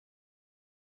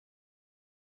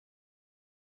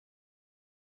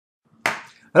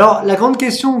Alors, la grande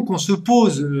question qu'on se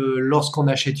pose lorsqu'on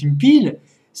achète une pile,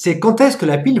 c'est quand est-ce que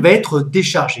la pile va être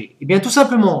déchargée? Eh bien, tout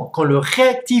simplement, quand le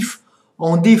réactif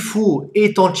en défaut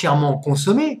est entièrement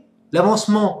consommé,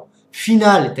 l'avancement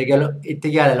final est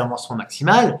égal à l'avancement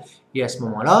maximal, et à ce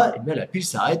moment-là, eh bien, la pile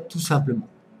s'arrête tout simplement.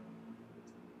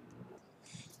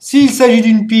 S'il s'agit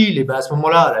d'une pile, eh bien, à ce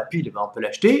moment-là, la pile, eh bien, on peut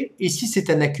l'acheter, et si c'est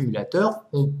un accumulateur,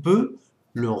 on peut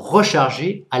le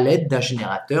recharger à l'aide d'un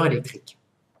générateur électrique.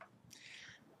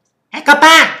 Eh copain,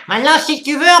 maintenant si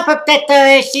tu veux, on peut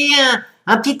peut-être essayer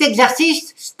un petit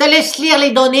exercice. Je te laisse lire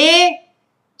les données,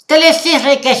 je te laisse lire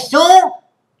les questions,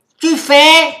 tu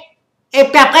fais, et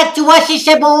puis après tu vois si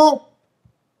c'est bon.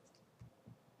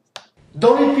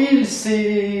 Dans les piles,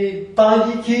 c'est pas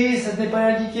indiqué, ça n'est pas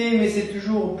indiqué, mais c'est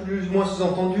toujours plus ou moins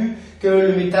sous-entendu que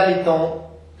le métal est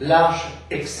en large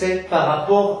excès par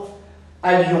rapport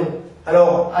à l'ion.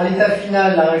 Alors, à l'état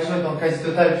final, la réaction est en quasi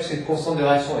totale puisque cette constante de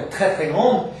réaction est très très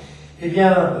grande. Eh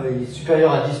bien, il est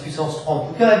supérieur à 10 puissance 3 en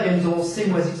tout cas. Eh bien, nous avons C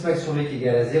moins X max sur V qui est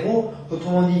égal à 0.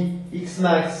 Autrement dit, X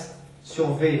max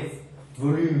sur V,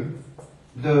 volume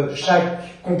de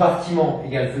chaque compartiment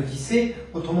égale petit c.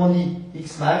 Autrement dit,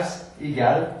 X max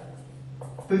égale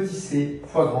petit c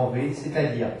fois grand V,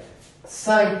 c'est-à-dire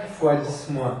 5 fois 10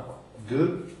 moins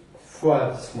 2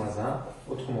 fois 10 moins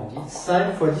 1. Autrement dit,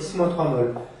 5 fois 10 moins 3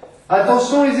 mol.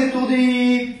 Attention les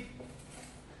étourdis!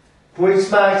 Pour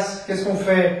X max, qu'est-ce qu'on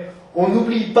fait? On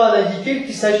n'oublie pas d'indiquer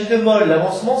qu'il s'agit de mol.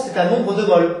 L'avancement, c'est un nombre de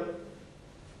mol.